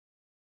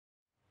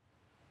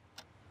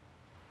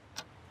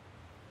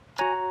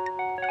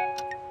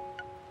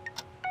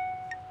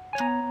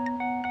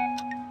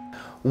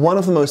One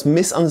of the most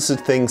misunderstood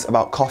things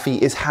about coffee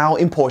is how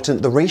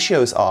important the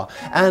ratios are,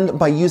 and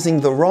by using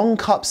the wrong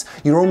cups,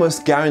 you're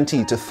almost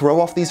guaranteed to throw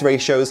off these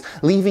ratios,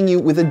 leaving you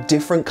with a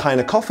different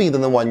kind of coffee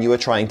than the one you are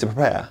trying to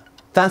prepare.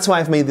 That's why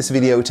I've made this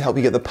video, to help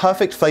you get the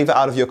perfect flavor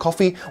out of your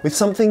coffee with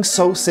something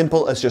so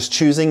simple as just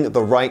choosing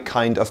the right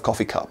kind of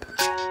coffee cup.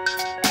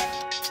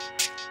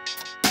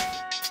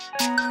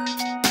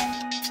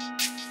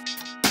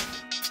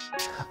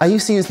 I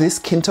used to use this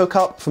Kinto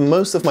cup for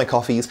most of my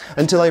coffees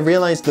until I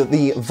realized that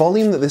the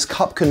volume that this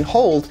cup can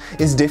hold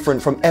is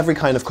different from every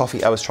kind of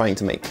coffee I was trying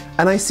to make.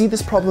 And I see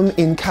this problem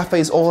in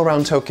cafes all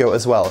around Tokyo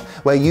as well,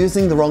 where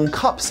using the wrong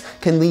cups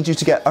can lead you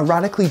to get a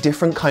radically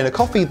different kind of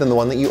coffee than the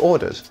one that you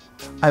ordered.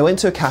 I went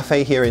to a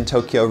cafe here in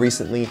Tokyo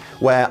recently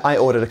where I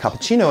ordered a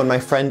cappuccino and my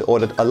friend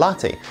ordered a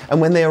latte. And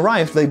when they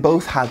arrived, they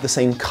both had the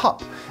same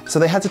cup. So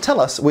they had to tell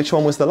us which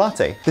one was the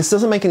latte. This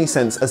doesn't make any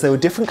sense, as there were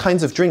different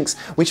kinds of drinks,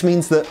 which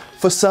means that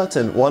for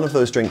certain one of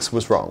those drinks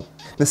was wrong.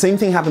 The same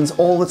thing happens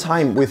all the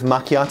time with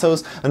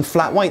macchiatos and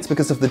flat whites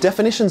because of the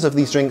definitions of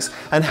these drinks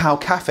and how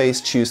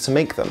cafes choose to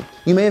make them.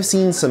 You may have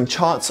seen some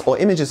charts or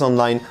images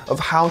online of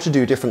how to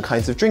do different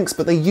kinds of drinks,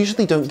 but they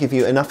usually don't give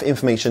you enough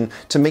information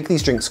to make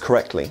these drinks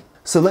correctly.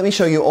 So let me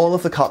show you all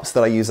of the cups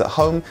that I use at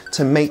home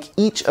to make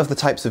each of the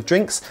types of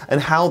drinks and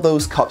how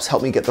those cups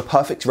help me get the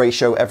perfect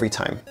ratio every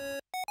time.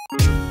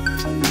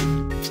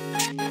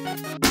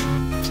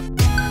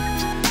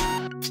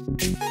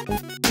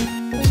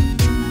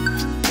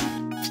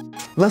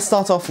 Let's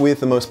start off with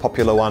the most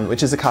popular one,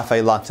 which is a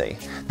cafe latte.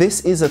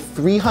 This is a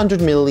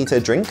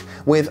 300ml drink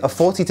with a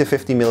 40 to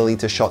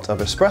 50ml shot of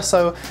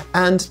espresso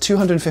and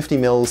 250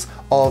 ml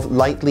of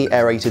lightly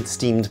aerated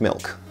steamed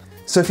milk.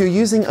 So if you're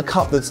using a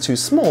cup that's too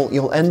small,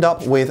 you'll end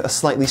up with a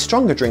slightly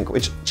stronger drink,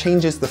 which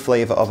changes the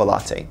flavor of a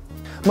latte.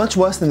 Much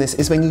worse than this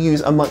is when you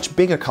use a much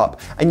bigger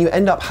cup and you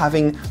end up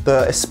having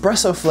the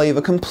espresso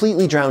flavor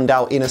completely drowned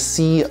out in a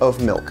sea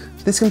of milk.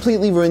 This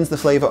completely ruins the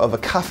flavor of a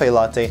cafe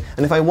latte,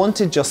 and if I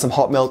wanted just some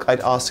hot milk, I'd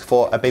ask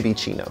for a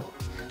babycino.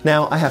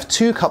 Now, I have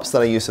two cups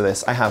that I use for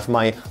this. I have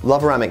my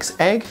Loveramix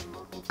Egg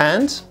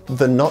and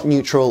the Not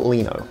Neutral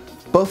Lino.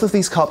 Both of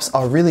these cups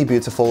are really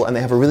beautiful and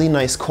they have a really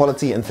nice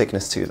quality and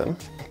thickness to them.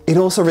 It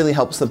also really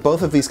helps that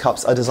both of these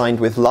cups are designed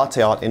with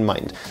latte art in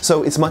mind,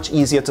 so it's much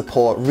easier to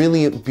pour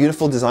really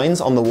beautiful designs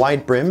on the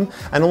wide brim,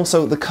 and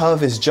also the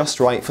curve is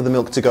just right for the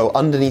milk to go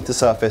underneath the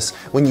surface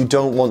when you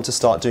don't want to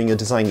start doing your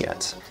design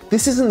yet.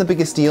 This isn't the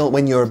biggest deal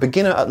when you're a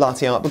beginner at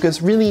latte art,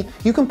 because really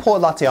you can pour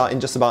latte art in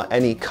just about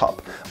any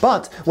cup.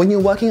 But when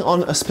you're working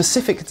on a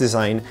specific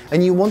design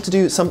and you want to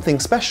do something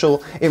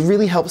special, it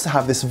really helps to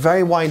have this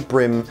very wide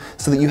brim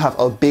so that you have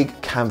a big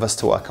canvas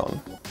to work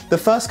on. The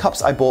first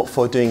cups I bought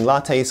for doing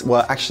lattes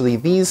were actually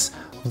these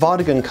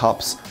Vardigan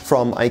cups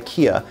from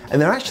IKEA,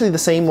 and they're actually the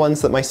same ones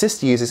that my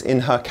sister uses in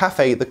her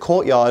cafe, The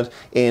Courtyard,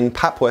 in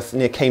Papworth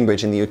near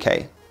Cambridge in the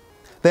UK.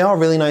 They are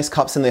really nice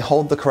cups and they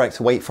hold the correct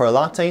weight for a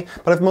latte,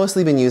 but I've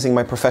mostly been using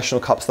my professional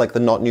cups like the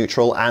Not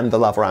Neutral and the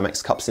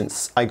Loveramix cup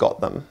since I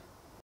got them.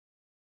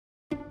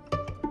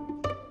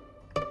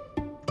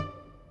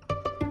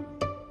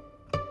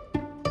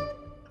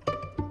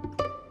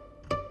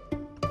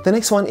 The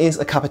next one is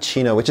a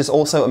cappuccino, which is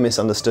also a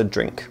misunderstood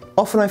drink.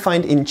 Often I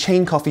find in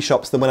chain coffee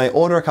shops that when I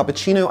order a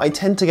cappuccino, I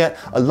tend to get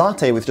a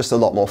latte with just a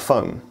lot more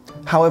foam.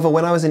 However,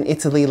 when I was in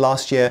Italy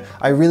last year,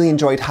 I really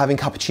enjoyed having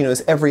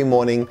cappuccinos every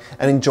morning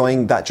and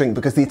enjoying that drink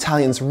because the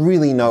Italians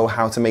really know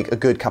how to make a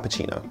good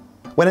cappuccino.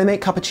 When I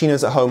make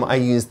cappuccinos at home, I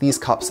use these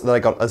cups that I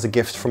got as a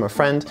gift from a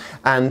friend,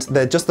 and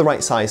they're just the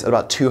right size at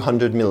about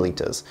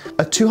 200ml.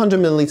 A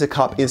 200ml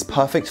cup is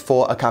perfect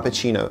for a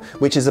cappuccino,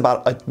 which is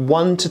about a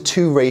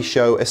 1:2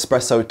 ratio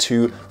espresso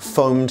to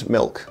foamed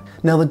milk.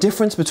 Now, the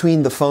difference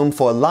between the foam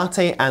for a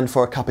latte and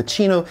for a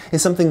cappuccino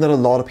is something that a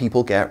lot of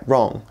people get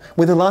wrong.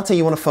 With a latte,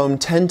 you want to foam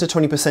 10 to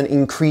 20%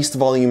 increased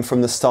volume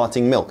from the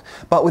starting milk,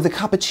 but with a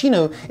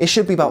cappuccino, it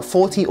should be about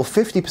 40 or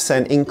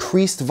 50%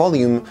 increased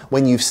volume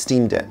when you've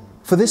steamed it.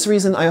 For this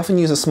reason, I often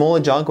use a smaller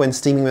jug when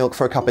steaming milk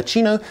for a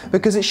cappuccino,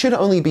 because it should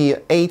only be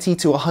 80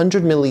 to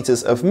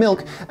 100ml of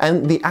milk,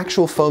 and the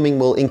actual foaming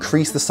will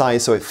increase the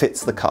size so it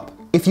fits the cup.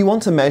 If you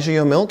want to measure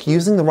your milk,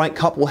 using the right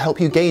cup will help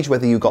you gauge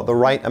whether you got the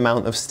right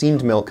amount of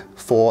steamed milk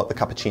for the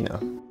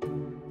cappuccino.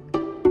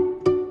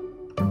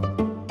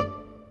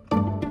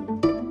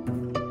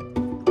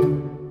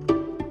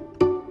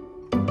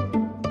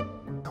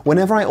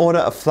 Whenever I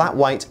order a flat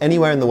white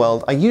anywhere in the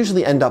world, I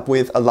usually end up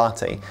with a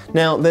latte.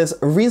 Now, there's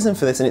a reason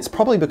for this, and it's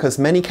probably because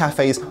many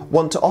cafes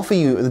want to offer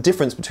you the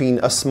difference between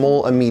a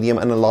small, a medium,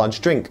 and a large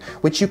drink,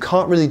 which you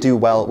can't really do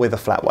well with a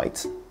flat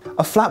white.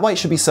 A flat white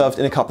should be served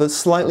in a cup that's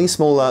slightly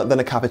smaller than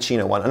a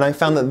cappuccino one, and I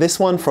found that this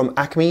one from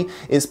Acme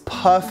is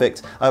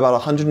perfect at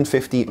about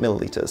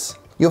 150ml.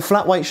 Your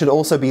flat white should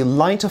also be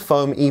lighter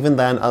foam even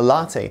than a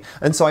latte,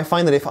 and so I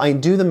find that if I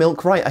do the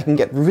milk right, I can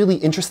get really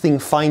interesting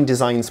fine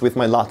designs with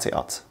my latte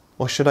art.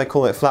 Or should I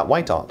call it flat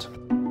white art?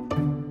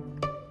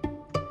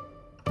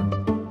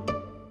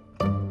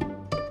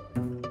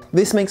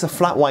 This makes a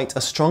flat white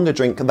a stronger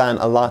drink than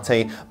a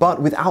latte,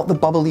 but without the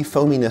bubbly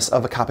foaminess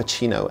of a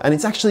cappuccino, and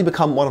it's actually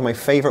become one of my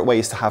favorite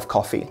ways to have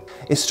coffee.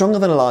 It's stronger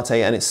than a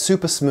latte and it's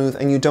super smooth,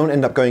 and you don't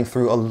end up going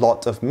through a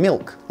lot of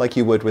milk like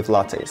you would with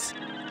lattes.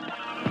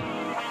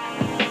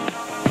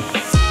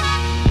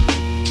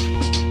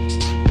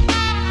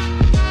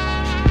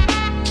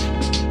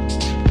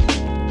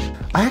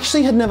 I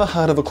actually had never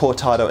heard of a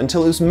cortado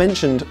until it was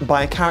mentioned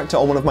by a character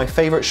on one of my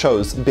favorite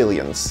shows,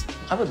 Billions.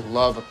 I would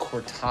love a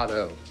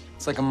cortado.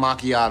 It's like a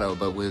macchiato,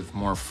 but with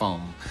more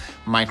foam,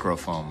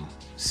 microfoam,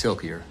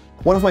 silkier.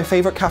 One of my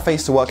favorite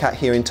cafes to work at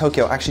here in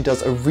Tokyo actually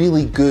does a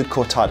really good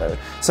cortado,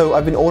 so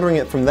I've been ordering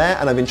it from there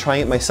and I've been trying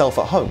it myself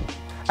at home.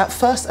 At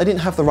first, I didn't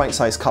have the right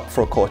size cup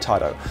for a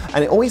cortado,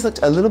 and it always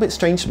looked a little bit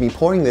strange to me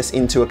pouring this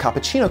into a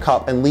cappuccino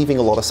cup and leaving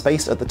a lot of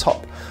space at the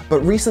top.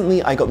 But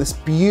recently, I got this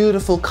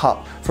beautiful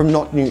cup from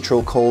Not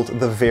Neutral called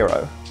the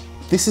Vero.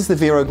 This is the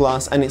Vero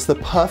glass, and it's the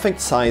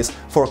perfect size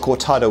for a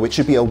cortado, which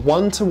should be a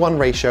 1-to-1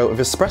 ratio of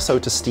espresso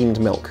to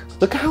steamed milk.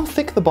 Look at how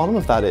thick the bottom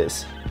of that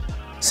is.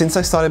 Since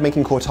I started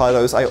making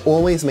cortados, I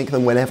always make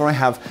them whenever I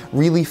have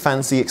really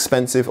fancy,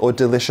 expensive, or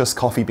delicious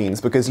coffee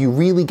beans, because you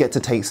really get to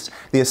taste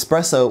the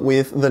espresso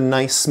with the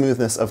nice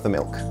smoothness of the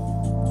milk.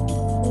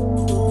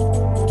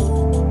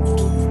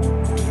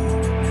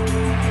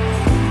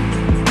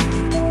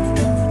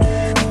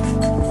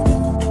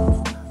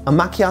 A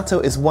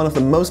macchiato is one of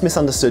the most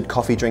misunderstood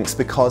coffee drinks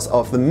because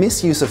of the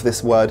misuse of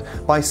this word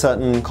by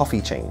certain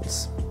coffee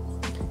chains.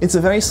 It's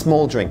a very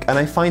small drink, and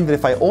I find that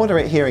if I order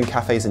it here in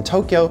cafes in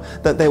Tokyo,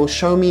 that they will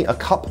show me a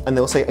cup and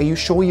they'll say, "Are you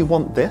sure you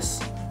want this?"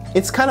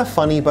 It's kind of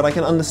funny, but I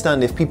can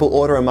understand if people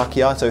order a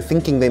macchiato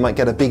thinking they might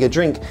get a bigger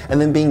drink and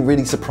then being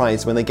really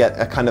surprised when they get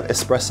a kind of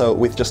espresso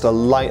with just a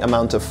light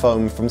amount of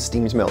foam from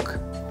steamed milk.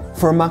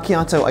 For a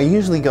macchiato, I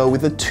usually go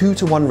with a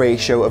 2-to-1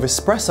 ratio of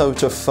espresso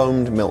to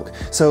foamed milk.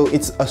 So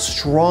it's a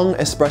strong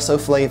espresso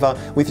flavor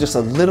with just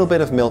a little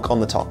bit of milk on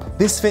the top.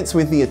 This fits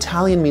with the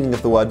Italian meaning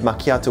of the word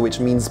macchiato,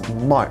 which means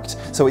marked.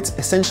 So it's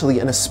essentially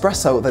an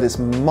espresso that is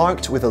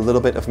marked with a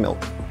little bit of milk.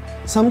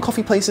 Some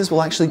coffee places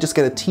will actually just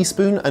get a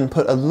teaspoon and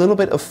put a little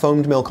bit of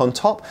foamed milk on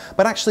top,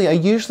 but actually I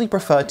usually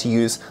prefer to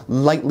use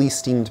lightly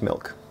steamed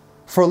milk.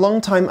 For a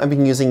long time, I've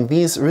been using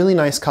these really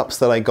nice cups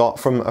that I got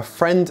from a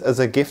friend as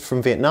a gift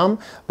from Vietnam,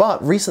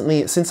 but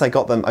recently, since I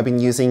got them, I've been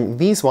using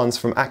these ones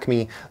from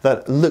Acme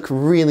that look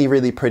really,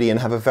 really pretty and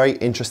have a very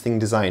interesting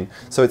design.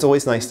 So it's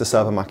always nice to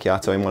serve a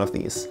macchiato in one of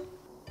these.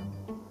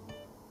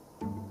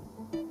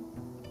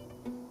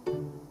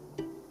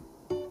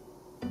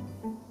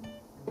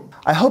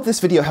 I hope this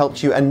video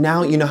helped you, and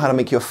now you know how to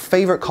make your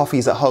favorite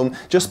coffees at home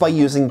just by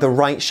using the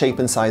right shape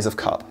and size of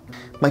cup.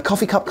 My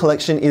coffee cup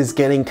collection is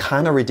getting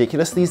kind of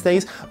ridiculous these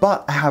days,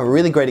 but I have a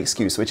really great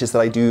excuse, which is that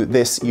I do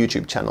this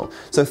YouTube channel.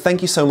 So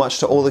thank you so much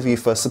to all of you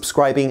for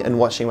subscribing and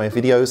watching my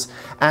videos,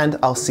 and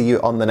I'll see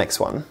you on the next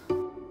one.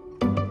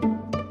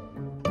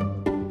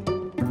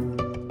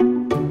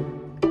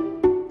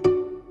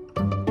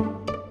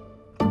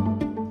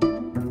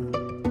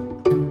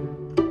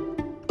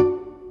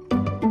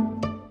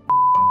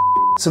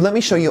 So let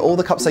me show you all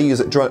the cups I use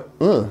at drone.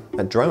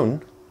 I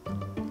don't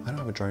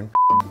have a drone.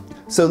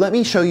 So let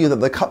me show you that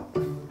the cup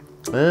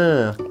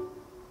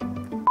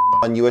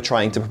and you were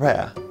trying to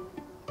prepare.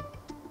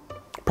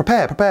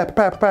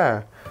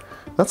 Prepare.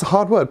 That's a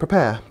hard word.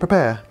 Prepare.